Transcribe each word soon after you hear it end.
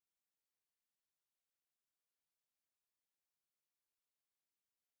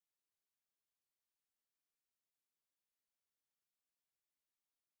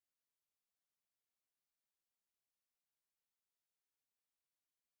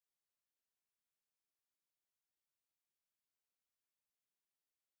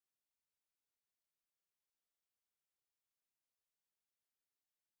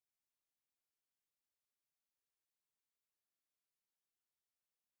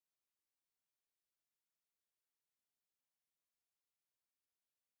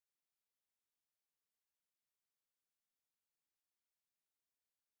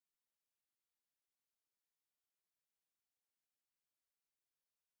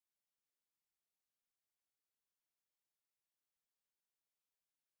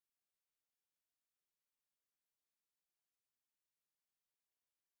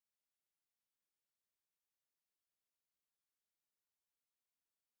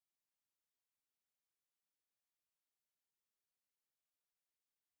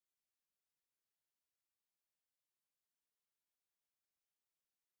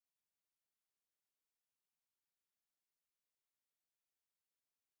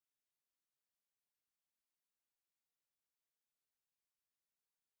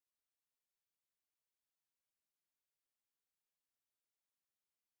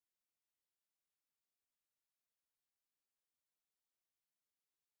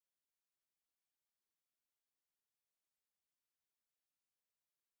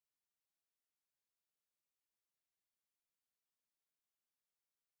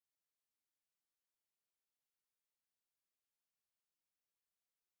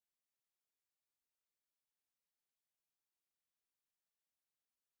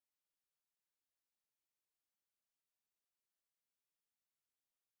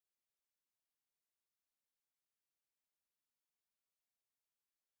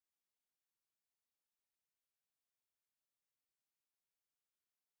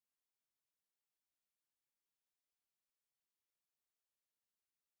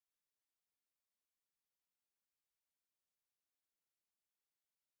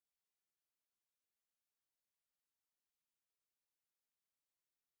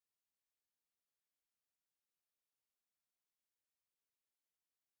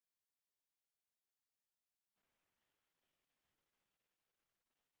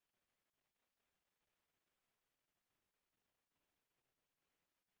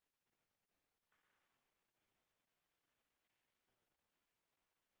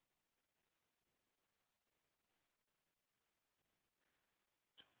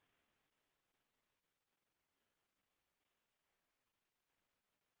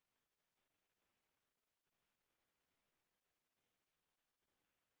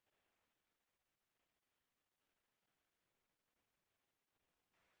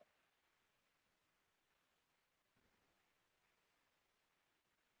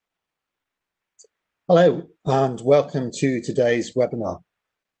Hello and welcome to today's webinar.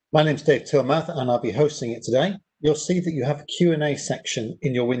 My name is Dave Tilmath and I'll be hosting it today. You'll see that you have a Q&A section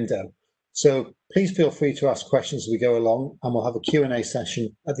in your window. So please feel free to ask questions as we go along and we'll have a Q&A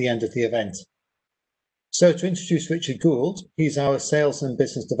session at the end of the event. So to introduce Richard Gould, he's our Sales and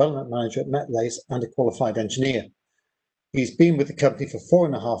Business Development Manager at Metlaze and a qualified engineer. He's been with the company for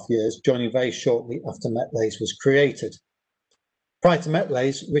 4.5 years, joining very shortly after Metlaze was created. Prior to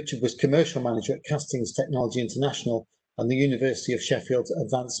Metlaze, Richard was Commercial Manager at Castings Technology International and the University of Sheffield's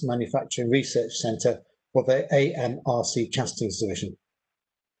Advanced Manufacturing Research Centre for their AMRC Castings Division.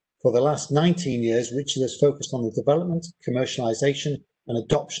 For the last 19 years, Richard has focused on the development, commercialisation and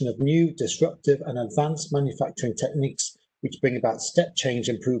adoption of new, disruptive and advanced manufacturing techniques which bring about step change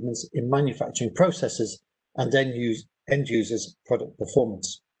improvements in manufacturing processes and end users' product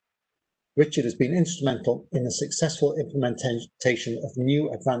performance. Richard has been instrumental in the successful implementation of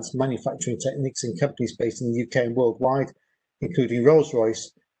new advanced manufacturing techniques in companies based in the UK and worldwide, including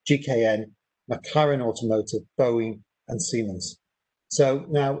Rolls-Royce, GKN, McLaren Automotive, Boeing and Siemens. So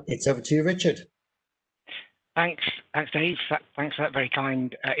now it's over to you, Richard. Thanks Dave. Thanks for that very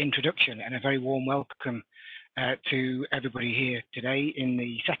kind introduction and a very warm welcome to everybody here today in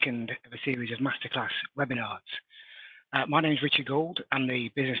the second of a series of masterclass webinars. My name is Richard Gould. I'm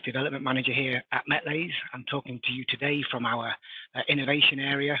the Business Development Manager here at Metlaze. I'm talking to you today from our innovation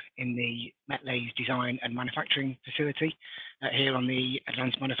area in the Metlaze Design and Manufacturing Facility here on the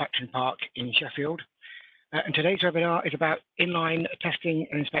Advanced Manufacturing Park in Sheffield. And today's webinar is about inline testing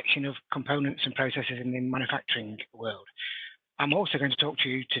and inspection of components and processes in the manufacturing world. I'm also going to talk to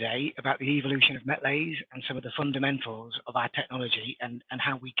you today about the evolution of Metlaze and some of the fundamentals of our technology and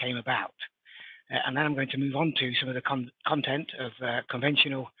how we came about. And then I'm going to move on to some of the content of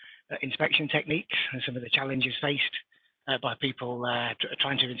conventional inspection techniques and some of the challenges faced by people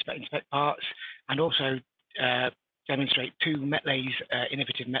trying to inspect parts, and also demonstrate two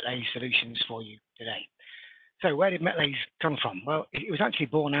innovative Metlaze solutions for you today. So where did Metlaze come from? Well, it was actually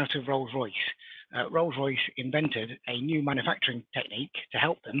born out of Rolls-Royce. Rolls-Royce invented a new manufacturing technique to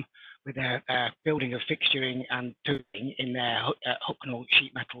help them with their building of fixturing and tooling in their Hucknall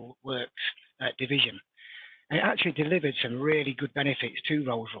sheet metal works division. And it actually delivered some really good benefits to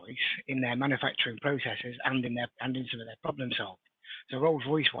Rolls-Royce in their manufacturing processes and in some of their problem solving. So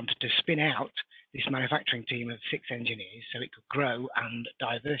Rolls-Royce wanted to spin out this manufacturing team of 6 engineers so it could grow and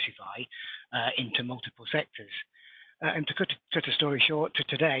diversify into multiple sectors. And to cut a story short, to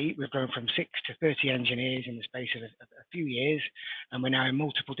today, we've grown from 6 to 30 engineers in the space of a few years, and we're now in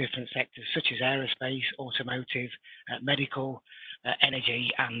multiple different sectors such as aerospace, automotive, medical, energy,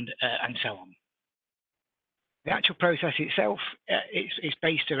 and so on. The actual process itself is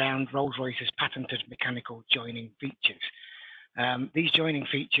based around Rolls-Royce's patented mechanical joining features. These joining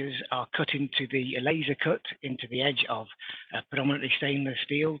features are cut into the laser cut into the edge of predominantly stainless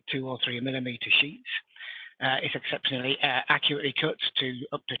steel 2 or 3 millimeter sheets. It's exceptionally accurately cut to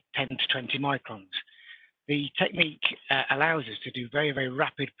up to 10 to 20 microns. The technique allows us to do very, very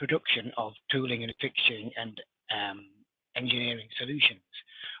rapid production of tooling and fixturing and engineering solutions.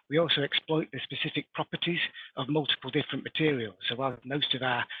 We also exploit the specific properties of multiple different materials. So while most of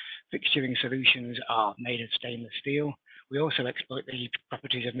our fixturing solutions are made of stainless steel, we also exploit the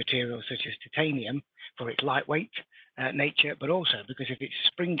properties of materials such as titanium for its lightweight nature, but also because of its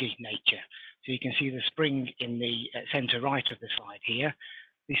springy nature. So you can see the spring in the center right of the slide here.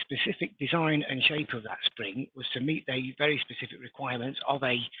 The specific design and shape of that spring was to meet the very specific requirements of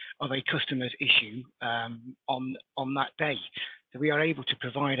a customer's issue on that day. So we are able to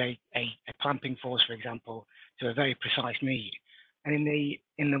provide a clamping force, for example, to a very precise need. And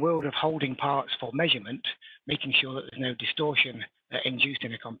in the world of holding parts for measurement, making sure that there's no distortion induced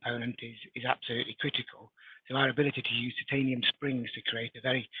in a component is absolutely critical. So our ability to use titanium springs to create a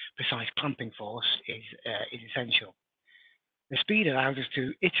very precise clamping force is essential. The speed allows us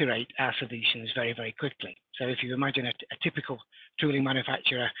to iterate our solutions very, very quickly. So if you imagine a typical tooling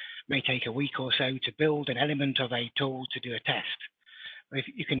manufacturer may take a week or so to build an element of a tool to do a test. If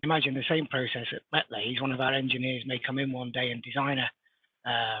you can imagine the same process at Metlaze, one of our engineers may come in one day and design a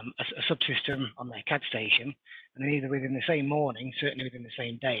subsystem on their CAD station, and then either within the same morning, certainly within the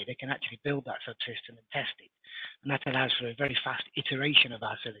same day, they can actually build that subsystem and test it. And that allows for a very fast iteration of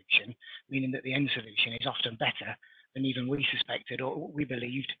our solution, meaning that the end solution is often better than even we suspected or we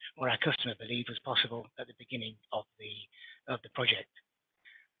believed or our customer believed was possible at the beginning of the project.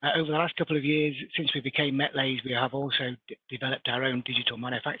 Over the last couple of years, since we became Metlaze, we have also developed our own digital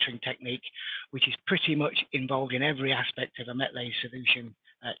manufacturing technique, which is pretty much involved in every aspect of a Metlaze solution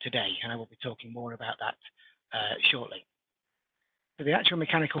today, and I will be talking more about that shortly. So the actual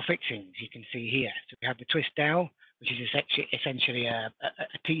mechanical fixings you can see here. So we have the twist dowel, which is essentially a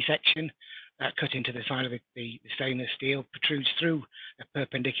T-section cut into the side of the stainless steel, protrudes through a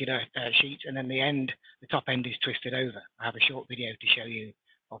perpendicular sheet, and then the top end is twisted over. I have a short video to show you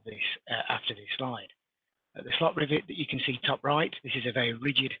of this after this slide. The slot rivet that you can see top right, this is a very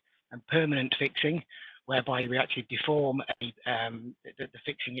rigid and permanent fixing, whereby we actually deform the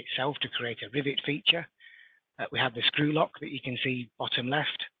fixing itself to create a rivet feature. We have the screw lock that you can see bottom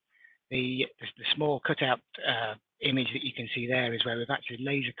left. The small cutout image that you can see there is where we've actually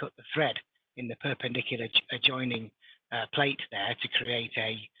laser cut the thread in the perpendicular adjoining plate there to create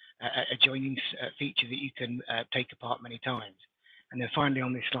a joining feature that you can take apart many times. And then finally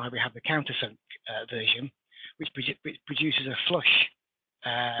on this slide we have the countersunk version, which produces a flush,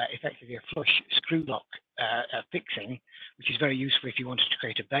 effectively a flush screw lock fixing, which is very useful if you wanted to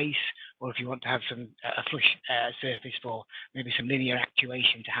create a base, or if you want to have a flush surface for maybe some linear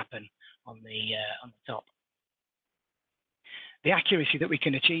actuation to happen on the top. The accuracy that we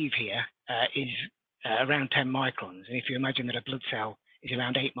can achieve here is around 10 microns, and if you imagine that a blood cell is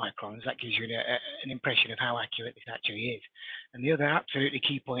around 8 microns, that gives you an impression of how accurate this actually is. And the other absolutely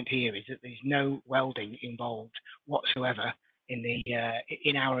key point here is that there's no welding involved whatsoever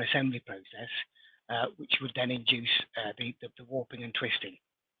in our assembly process, which would then induce the warping and twisting.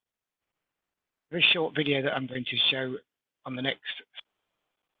 This short video that I'm going to show on the next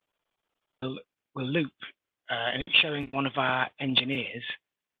will loop, and it's showing one of our engineers.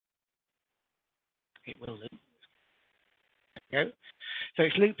 It will loop. There we go. So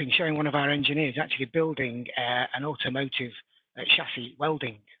it's looping, showing one of our engineers actually building an automotive chassis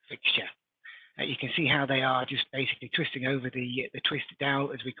welding fixture. You can see how they are just basically twisting over the twist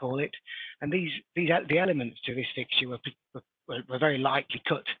dowel, as we call it, and the elements to this fixture were very likely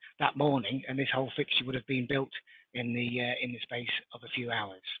cut that morning, and this whole fixture would have been built in the space of a few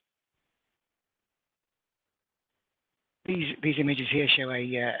hours. These images here show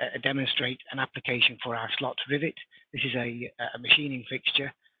demonstrate an application for our slot rivet. This is a machining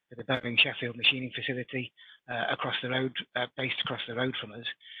fixture at the Boeing Sheffield machining facility across the road, based across the road from us.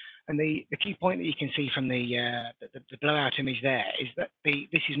 And the key point that you can see from the blowout image there is that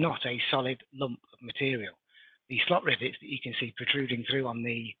this is not a solid lump of material. The slot rivets that you can see protruding through on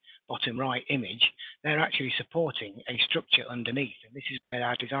the bottom right image, they're actually supporting a structure underneath. And this is where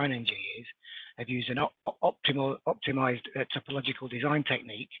our design engineers have used an optimized topological design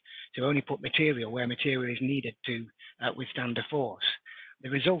technique to only put material where material is needed to withstand a force. The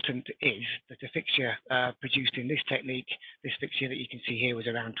resultant is that the fixture produced in this technique, this fixture that you can see here was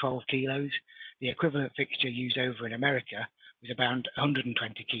around 12 kilos. The equivalent fixture used over in America was around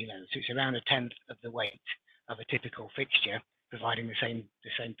 120 kilos. So it's around a tenth of the weight of a typical fixture, providing the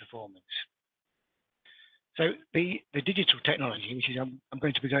same performance. So the digital technology, which is I'm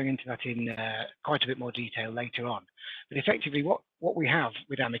going to be going into that in quite a bit more detail later on. But effectively, what we have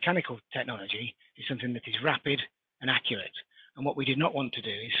with our mechanical technology is something that is rapid and accurate. And what we did not want to do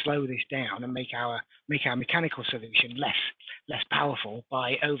is slow this down and make our mechanical solution less powerful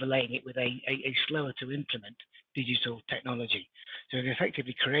by overlaying it with a slower to implement digital technology. So we've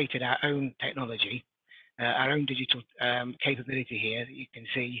effectively created our own technology, our own digital capability here that you can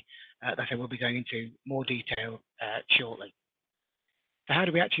see that I will be going into more detail shortly. So how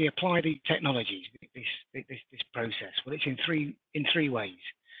do we actually apply these technologies, this process? Well, it's in three ways,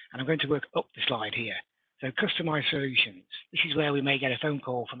 and I'm going to work up the slide here. So customized solutions. This is where we may get a phone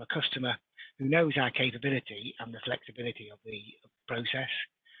call from a customer who knows our capability and the flexibility of the process,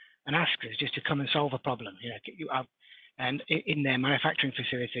 and ask us just to come and solve a problem. And in their manufacturing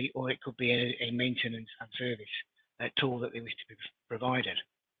facility, or it could be a maintenance and service tool that they wish to be provided.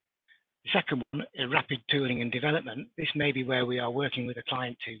 The second one, rapid tooling and development. This may be where we are working with a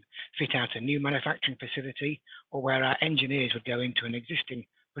client to fit out a new manufacturing facility, or where our engineers would go into an existing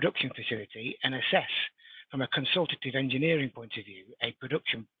production facility and assess, from a consultative engineering point of view, a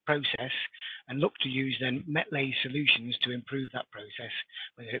production process, and look to use then METLAY solutions to improve that process,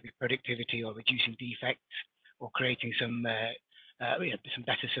 whether it be productivity or reducing defects or creating some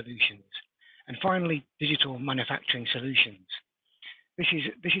better solutions. And finally, digital manufacturing solutions.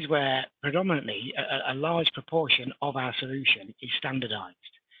 This is where predominantly a large proportion of our solution is standardized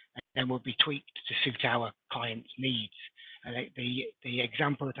and then will be tweaked to suit our clients' needs. And the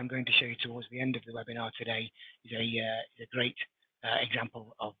example that I'm going to show you towards the end of the webinar today is a great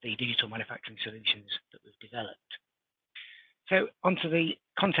example of the digital manufacturing solutions that we've developed. So onto the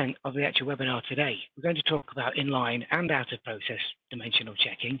content of the actual webinar today. We're going to talk about inline and out of process dimensional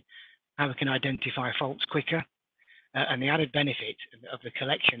checking, how we can identify faults quicker, and the added benefit of the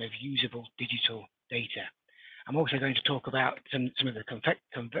collection of usable digital data. I'm also going to talk about some of the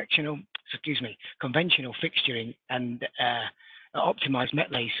conventional fixturing and optimized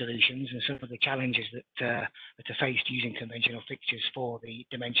METLASE solutions and some of the challenges that are faced using conventional fixtures for the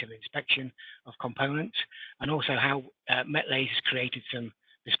dimensional inspection of components, and also how METLASE has created some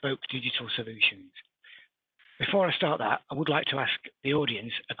bespoke digital solutions. Before I start that, I would like to ask the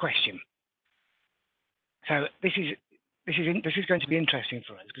audience a question. So this is going to be interesting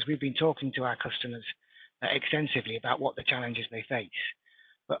for us because we've been talking to our customers extensively about what the challenges they face.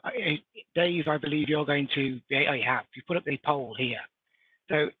 But Dave, I believe you're going to be, oh, you put up the poll here.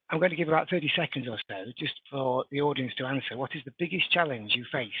 So I'm going to give about 30 seconds or so just for the audience to answer. What is the biggest challenge you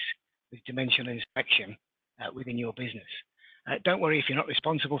face with dimensional inspection within your business? Don't worry if you're not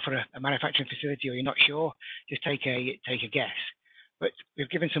responsible for a manufacturing facility or you're not sure, just take a guess. But we've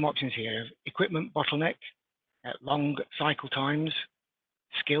given some options here of equipment bottleneck, long cycle times,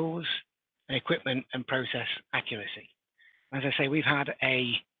 skills, and equipment and process accuracy. As I say, we've had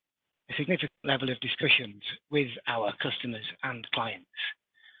a significant level of discussions with our customers and clients.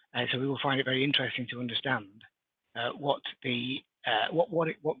 So we will find it very interesting to understand what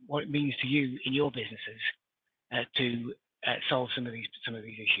it means to you in your businesses to solve some of these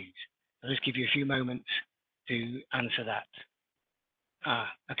issues. I'll just give you a few moments to answer that.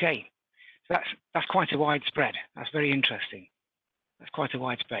 Okay, so that's quite a widespread. That's very interesting. That's quite a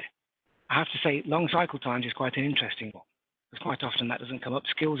widespread. I have to say, long cycle times is quite an interesting one, because quite often that doesn't come up.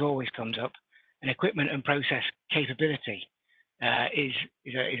 Skills always comes up, and equipment and process capability is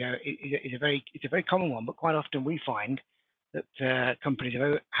a very common one. But quite often we find that companies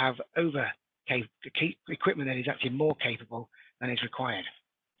have equipment that is actually more capable than is required.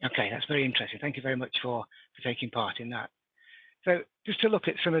 Okay, that's very interesting. Thank you very much for taking part in that. So just to look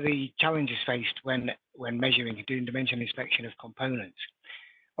at some of the challenges faced when measuring and doing dimensional inspection of components.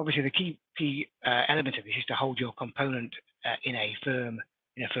 Obviously, the key element of this is to hold your component in a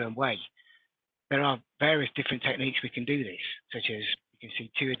firm way. There are various different techniques we can do this, such as you can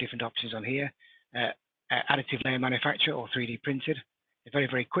see two different options on here: additive layer manufacture or 3D printed. A very,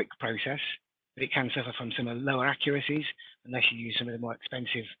 very quick process, but it can suffer from some lower accuracies unless you use some of the more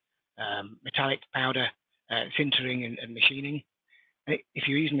expensive metallic powder sintering and machining. And if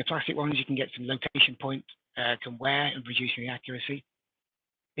you're using the plastic ones, you can get some location point can wear and reducing the accuracy.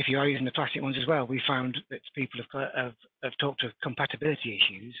 If you are using the plastic ones as well, we found that people have talked of compatibility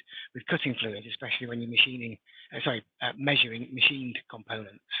issues with cutting fluids, especially when you're measuring machined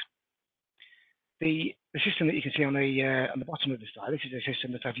components. The system that you can see on the bottom of the slide, this is a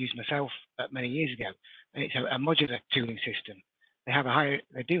system that I've used myself many years ago, and it's a modular tooling system.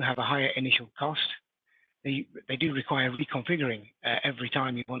 They do have a higher initial cost. They do require reconfiguring every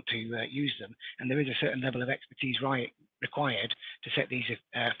time you want to use them, and there is a certain level of expertise required to set these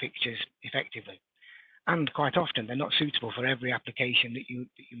fixtures effectively. And quite often, they're not suitable for every application that you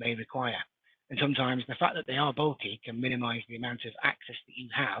may require. And sometimes the fact that they are bulky can minimize the amount of access that you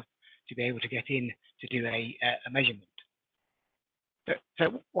have to be able to get in to do a measurement.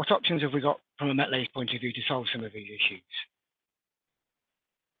 So what options have we got from a METLASE point of view to solve some of these issues?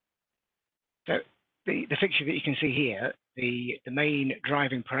 So the fixture that you can see here, the main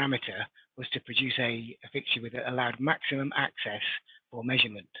driving parameter was to produce a fixture that allowed maximum access for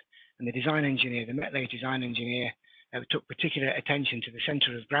measurement. And the design engineer, the METLASE design engineer, took particular attention to the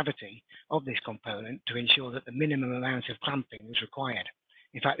center of gravity of this component to ensure that the minimum amount of clamping was required.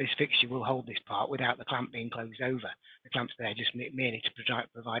 In fact, this fixture will hold this part without the clamp being closed over. The clamp's there just merely to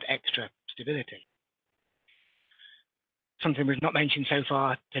provide extra stability. Something we've not mentioned so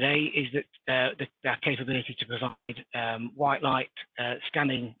far today is that the capability to provide white light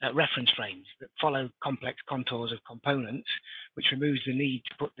scanning reference frames that follow complex contours of components, which removes the need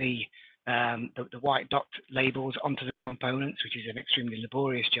to put the white dot labels onto the components, which is an extremely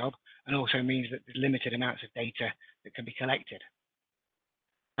laborious job, and also means that there's limited amounts of data that can be collected.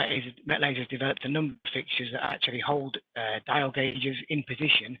 METLASE has developed a number of fixtures that actually hold dial gauges in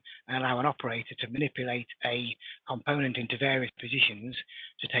position and allow an operator to manipulate a component into various positions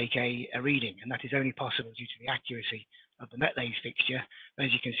to take a reading, and that is only possible due to the accuracy of the METLASE fixture. But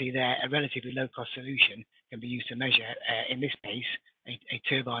as you can see there, a relatively low-cost solution can be used to measure, in this case, a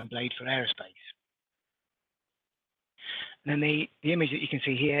turbine blade for aerospace. And then the image that you can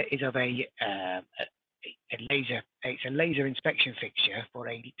see here is of it's a laser inspection fixture for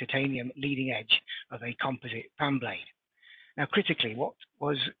a titanium leading edge of a composite fan blade. Now, critically,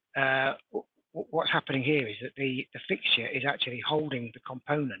 what's happening here is that the fixture is actually holding the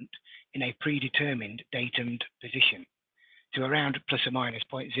component in a predetermined datumed position to around plus or minus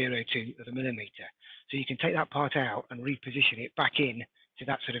 0.02 of a millimeter. So you can take that part out and reposition it back in to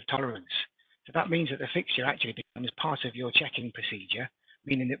that sort of tolerance. So that means that the fixture actually becomes part of your checking procedure,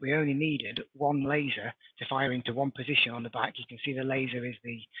 meaning that we only needed one laser to fire into one position on the back. You can see the laser is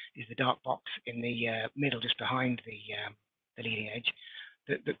the dark box in the middle, just behind the leading edge,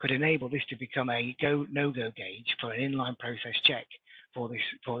 that could enable this to become a go no-go gauge for an inline process check for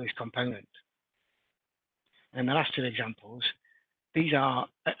this component. And the last two examples, these are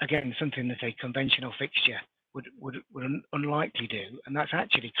again something that a conventional fixture would unlikely do, and that's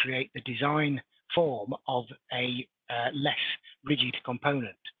actually create the design form of a less rigid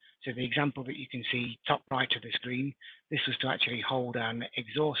component. So the example that you can see top right of the screen, this was to actually hold an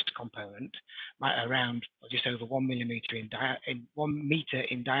exhaust component around just over 1 millimeter in 1 meter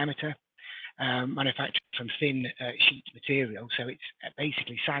in diameter, manufactured from thin sheet material. So it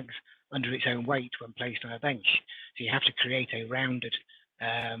basically sags under its own weight when placed on a bench. So you have to create a rounded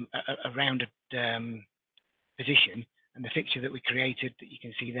position, and the fixture that we created that you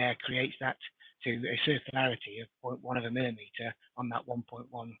can see there creates that to a circularity of 0.1 of a millimeter on that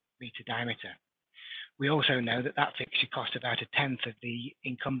 1.1 meter diameter. We also know that that fixture cost about 1/10 of the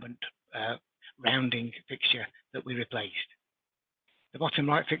incumbent rounding fixture that we replaced. The bottom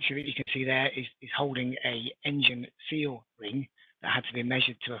right fixture that you can see there is holding a engine seal ring that had to be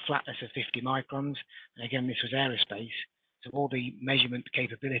measured to a flatness of 50 microns. And again, this was aerospace. So all the measurement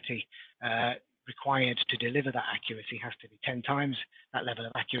capability required to deliver that accuracy has to be 10 times that level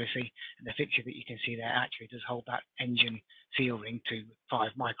of accuracy. And the fixture that you can see there actually does hold that engine seal ring to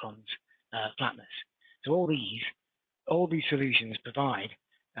 5 microns flatness. So all these solutions provide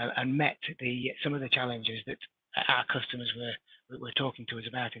and met some of the challenges that our customers were talking to us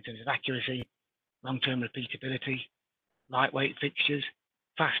about in terms of accuracy, long-term repeatability, lightweight fixtures,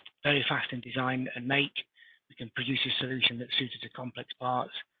 very fast in design and make. We can produce a solution that's suited to complex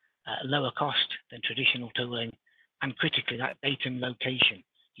parts, lower cost than traditional tooling, and critically that datum location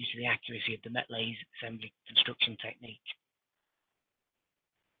due to the accuracy of the MET-LASE assembly construction technique.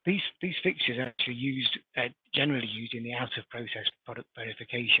 These fixtures are actually generally used in the out-of-process product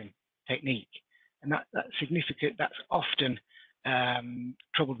verification technique, and that's often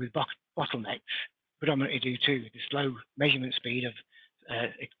troubled with bottlenecks, predominantly due to the slow measurement speed of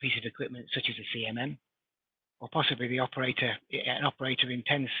a piece of equipment such as a CMM, or possibly an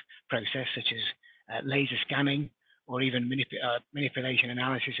operator-intense process such as laser scanning, or even manipulation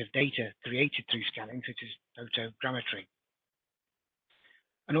analysis of data created through scanning, such as photogrammetry.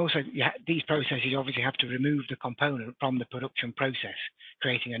 And also, these processes obviously have to remove the component from the production process,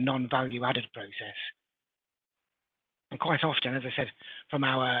 creating a non-value added process. And quite often, as I said, from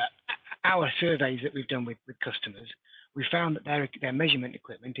our surveys that we've done with customers, we found that their measurement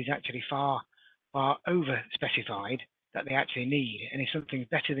equipment is actually far over specified that they actually need. And if something's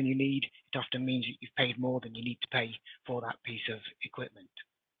better than you need, it often means that you've paid more than you need to pay for that piece of equipment.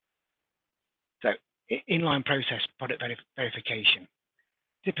 So inline process product verification.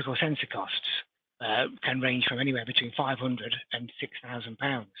 Typical sensor costs can range from anywhere between £500 and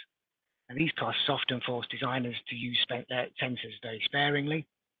 £6,000. And these costs often force designers to use sensors very sparingly.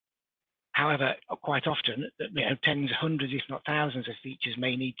 However, quite often, tens, hundreds, if not thousands of features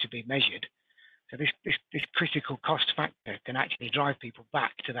may need to be measured. So this critical cost factor can actually drive people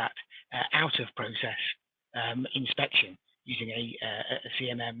back to that out-of-process inspection using a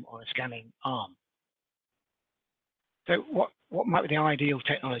CMM or a scanning arm. So what might the ideal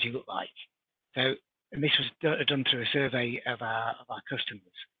technology look like? So, and this was done through a survey of our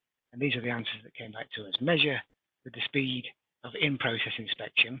customers. And these are the answers that came back to us. Measure with the speed of in-process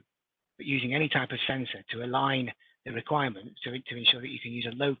inspection, but using any type of sensor to align the requirements to ensure that you can use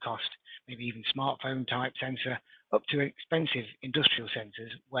a low-cost, maybe even smartphone type sensor, up to expensive industrial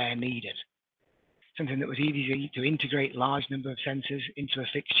sensors where needed. Something that was easy to integrate large number of sensors into a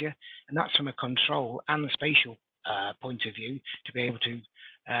fixture, and that's from a control and spatial point of view to be able to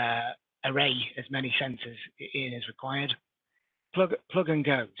array as many sensors in as required. Plug and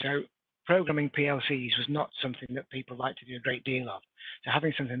go. So programming PLCs was not something that people like to do a great deal of. So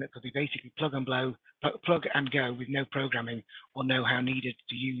having something that could be basically plug and go with no programming or know-how needed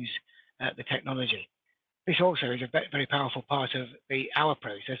to use the technology. This also is a very powerful part of our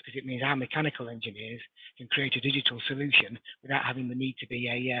process, because it means our mechanical engineers can create a digital solution without having the need to be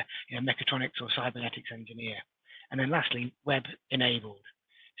a mechatronics or cybernetics engineer. And then lastly, web enabled,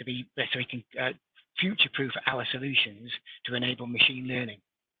 so we can future-proof our solutions to enable machine learning.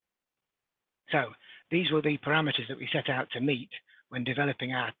 So these were the parameters that we set out to meet when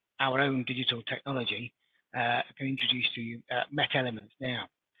developing our own digital technology. I can introduce to you MET Elements now.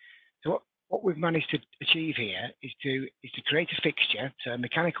 So what we've managed to achieve here is to create a fixture, so a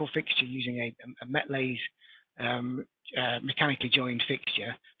mechanical fixture using a MET-LASE mechanically joined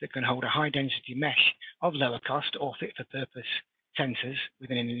fixture that can hold a high density mesh of lower cost or fit for purpose sensors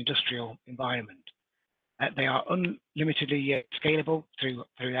within an industrial environment. They are unlimitedly scalable through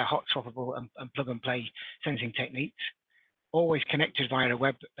their hot swappable and plug and play sensing techniques, always connected via a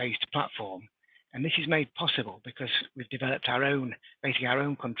web-based platform. And this is made possible because we've developed basically our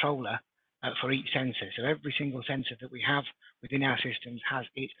own controller for each sensor. So every single sensor that we have within our systems has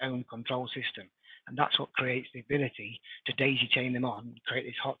its own control system. And that's what creates the ability to daisy chain them on and create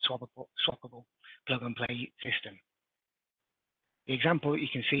this hot swappable plug and play system. The example that you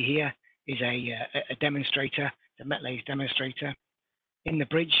can see here is a demonstrator, the Metlaze demonstrator. In the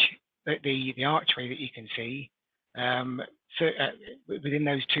bridge, the archway that you can see, within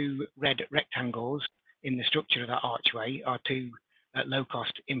those two red rectangles in the structure of that archway are two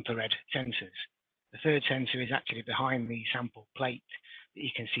low-cost infrared sensors. The third sensor is actually behind the sample plate that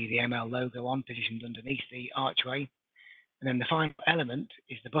you can see the ML logo on, positioned underneath the archway. And then the final element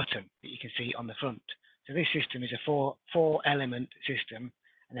is the button that you can see on the front. So this system is a four-element system.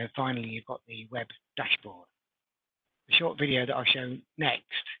 And then finally, you've got the web dashboard. The short video that I'll show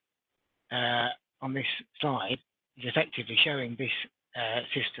next on this slide is effectively showing this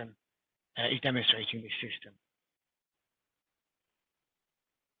system, is demonstrating this system.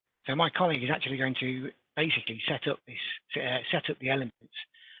 So my colleague is actually going to basically set up the elements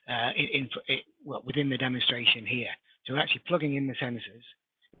within the demonstration here. So we're actually plugging in the sensors.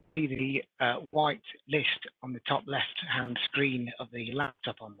 See the white list on the top left-hand screen of the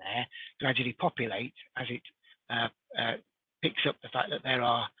laptop on there gradually populate as it picks up the fact that there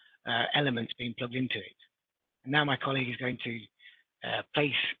are elements being plugged into it. And now my colleague is going to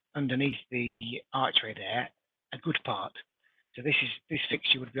place underneath the archway there a good part. So this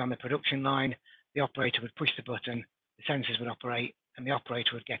fixture would be on the production line. The operator would push the button, the sensors would operate, and the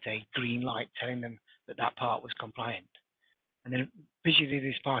operator would get a green light telling them that that part was compliant. And then visually,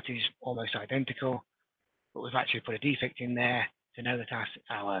 this part is almost identical, but we've actually put a defect in there to know that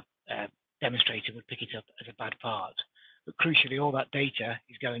our demonstrator would pick it up as a bad part. But crucially, all that data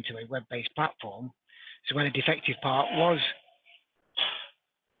is going to a web-based platform. So when a defective part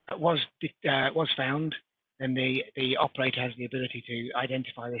was found, then the operator has the ability to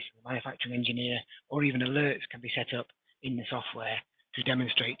identify this to the manufacturing engineer, or even alerts can be set up in the software to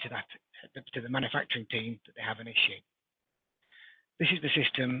demonstrate to the manufacturing team that they have an issue. This is the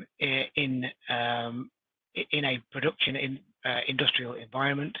system in a production industrial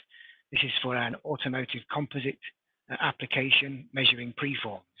environment. This is for an automotive composite application measuring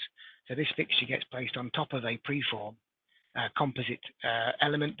preforms. So this fixture gets placed on top of a preform composite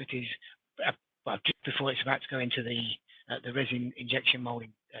element that is just before it's about to go into the resin injection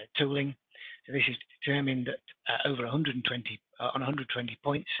molding tooling. So this is determined that over 120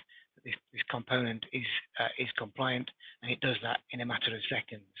 points, this component is compliant, and it does that in a matter of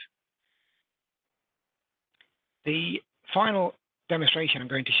seconds. The final demonstration I'm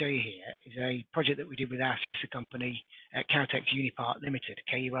going to show you here is a project that we did with our sister company, Kautex Unipart Limited,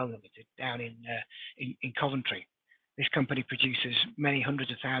 KUL Limited, down in Coventry. This company produces many hundreds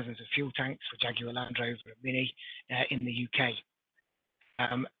of thousands of fuel tanks for Jaguar Land Rover and Mini in the UK.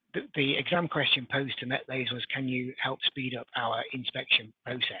 The exam question posed to Metlaze was, can you help speed up our inspection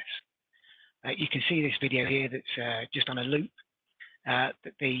process? You can see this video here that's just on a loop.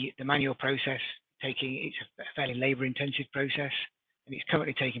 The manual process it's a fairly labor-intensive process, and it's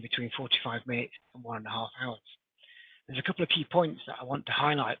currently taking between 45 minutes and 1.5 hours. There's a couple of key points that I want to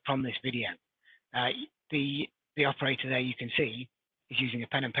highlight from this video. The operator there, you can see, is using a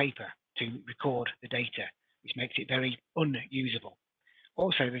pen and paper to record the data, which makes it very unusable.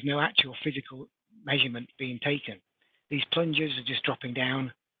 Also, there's no actual physical measurement being taken. These plungers are just dropping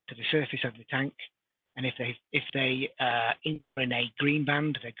down to the surface of the tank, and if they are in a green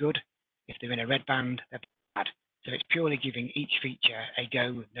band, they're good. If they're in a red band, they're bad. So it's purely giving each feature a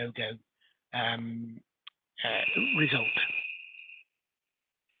go, no-go result.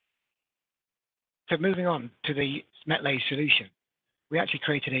 So moving on to the Metlaze solution, we actually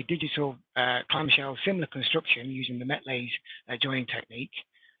created a digital clamshell similar construction using the Metlaze joining technique,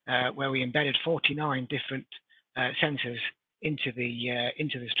 where we embedded 49 different sensors into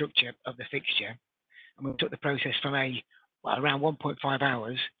the structure of the fixture, and we took the process from around 1.5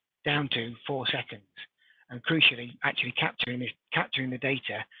 hours down to 4 seconds, and crucially, actually capturing the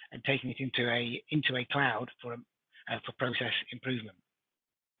data and taking it into a cloud for process improvement.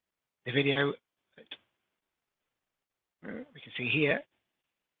 The video we can see here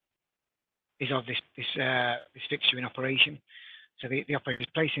is of this fixture in operation. So the operator is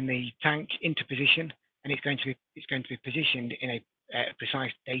placing the tank into position, and it's going to be positioned in a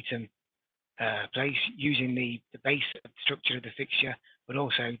precise datum place using the base of the structure of the fixture, but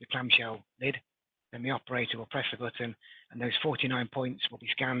also the clamshell lid. Then the operator will press the button and those 49 points will be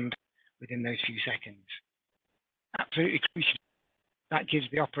scanned within those few seconds. Absolutely crucial. That gives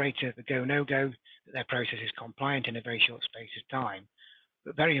the operator the go, no go, that their process is compliant in a very short space of time.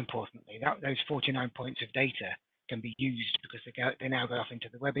 But very importantly, those 49 points of data can be used because they now go off into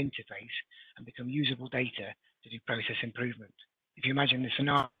the web interface and become usable data to do process improvement. If you imagine the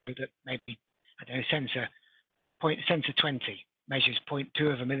scenario that maybe, I don't know, sensor 20 measures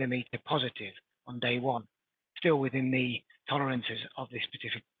 0.2 of a millimeter positive on day one, still within the tolerances of this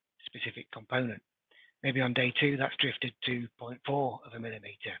specific component. Maybe on day two, that's drifted to 0.4 of a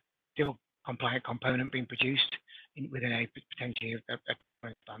millimeter, still compliant component being produced within a potentially a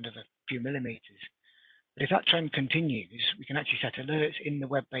band of a few millimeters. But if that trend continues, we can actually set alerts in the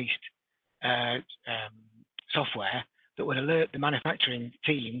web-based software that would alert the manufacturing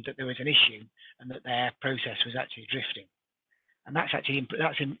team that there was an issue and that their process was actually drifting. And that's actually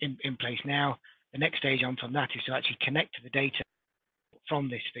in place now. The next stage on from that is to actually connect the data from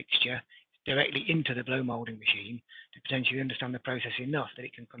this fixture directly into the blow molding machine to potentially understand the process enough that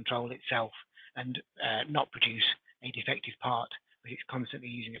it can control itself and not produce a defective part, but it's constantly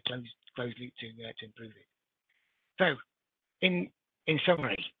using a closed loop to improve it. So, in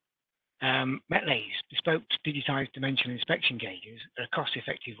summary, METLASE, bespoke digitized dimensional inspection gauges, are a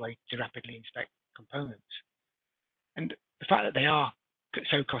cost-effective way to rapidly inspect components. And the fact that they are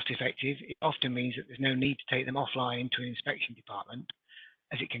so cost-effective, it often means that there's no need to take them offline into an inspection department,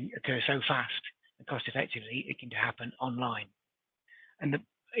 as it can occur so fast and cost-effectively, it can happen online. And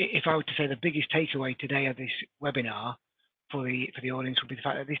if I were to say the biggest takeaway today of this webinar for the audience would be the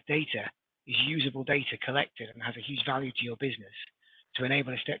fact that this data is usable data collected and has a huge value to your business to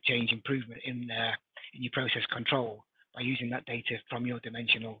enable a step change improvement in your process control by using that data from your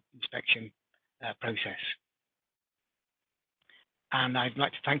dimensional inspection process. And I'd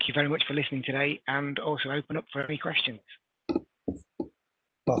like to thank you very much for listening today and also open up for any questions.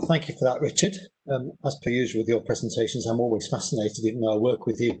 Well, thank you for that, Richard. As per usual with your presentations, I'm always fascinated, even though I work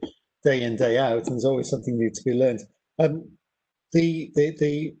with you day in, day out, and there's always something new to be learned.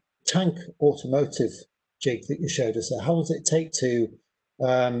 The tank automotive jig that you showed us there, how long does it take to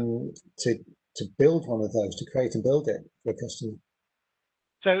build one of those, to create and build it for a customer?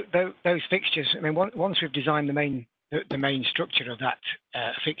 So those fixtures, I mean, once we've designed the main structure of that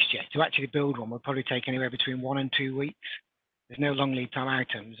fixture, to actually build one will probably take anywhere between 1 and 2 weeks. There's no long lead time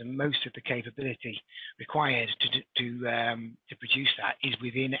items, and most of the capability required to produce that is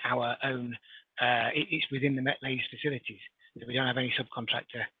within our own. It's within the METLASE facilities. So we don't have any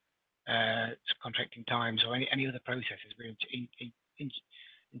subcontracting times or any other processes. We're in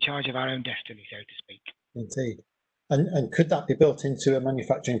charge of our own destiny, so to speak. Indeed. And could that be built into a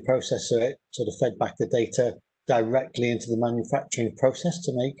manufacturing process so it sort of fed back the data directly into the manufacturing process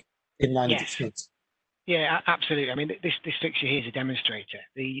to make inline adjustments? Yeah, absolutely. I mean, this fixture here is a demonstrator.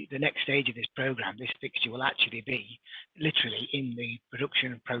 The next stage of this program, this fixture will actually be literally in the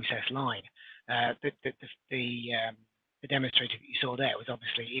production process line. The demonstrator that you saw there was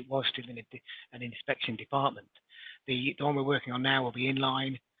obviously, it was still in an inspection department. The one we're working on now will be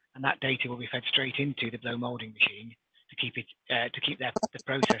inline, and that data will be fed straight into the blow molding machine to keep the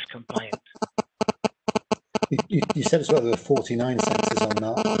process compliant. You said as well there were 49 sensors on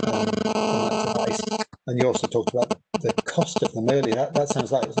that device, and you also talked about the cost of them earlier. That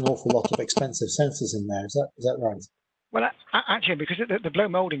sounds like there's an awful lot of expensive sensors in there. Is that right? Well, actually, because the blow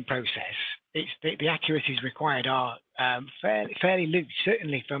molding process, the accuracies required are fairly loose.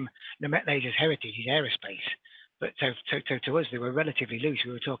 Certainly, from METLASE's heritage is aerospace, but so to us they were relatively loose.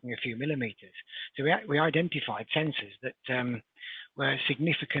 We were talking a few millimeters. So we identified sensors that were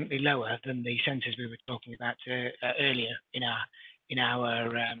significantly lower than the sensors we were talking about earlier in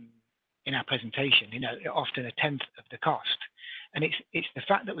our presentation. You know, often a tenth of the cost. And it's the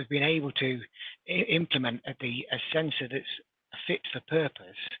fact that we've been able to implement a sensor that's fit for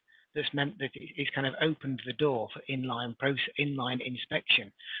purpose that's meant that it's kind of opened the door for inline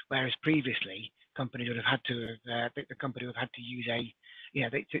inspection, whereas previously companies would have had to use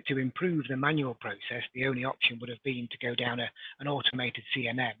to improve the manual process. The only option would have been to go down an automated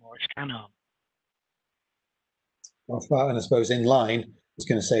CMM or a scan arm. Well, and I suppose inline is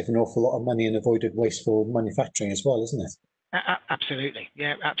going to save an awful lot of money and avoided wasteful manufacturing as well, isn't it? Absolutely,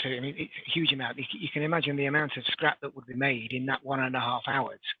 yeah, absolutely. I mean, it's a huge amount. You can imagine the amount of scrap that would be made in that 1.5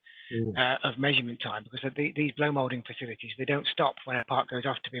 hours of measurement time, because these blow molding facilities, they don't stop when a part goes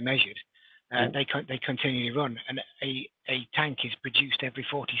off to be measured. They continually run, and a tank is produced every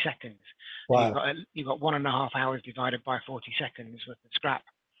 40 seconds. Wow. So you've got 1.5 hours divided by 40 seconds worth of scrap.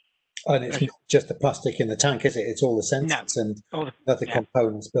 And it's not just the plastic in the tank, is it? It's all the sensors and other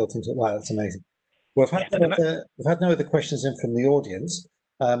components built into it. Wow, that's amazing. Well, we've had no other questions in from the audience,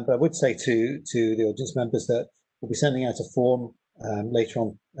 but I would say to the audience members that we'll be sending out a form later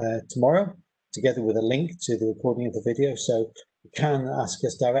on tomorrow, together with a link to the recording of the video, so you can ask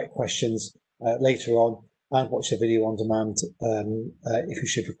us direct questions later on and watch the video on demand if you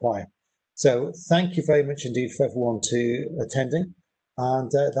should require. So thank you very much indeed for everyone attending,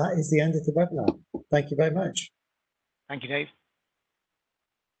 and that is the end of the webinar. Thank you very much. Thank you, Dave.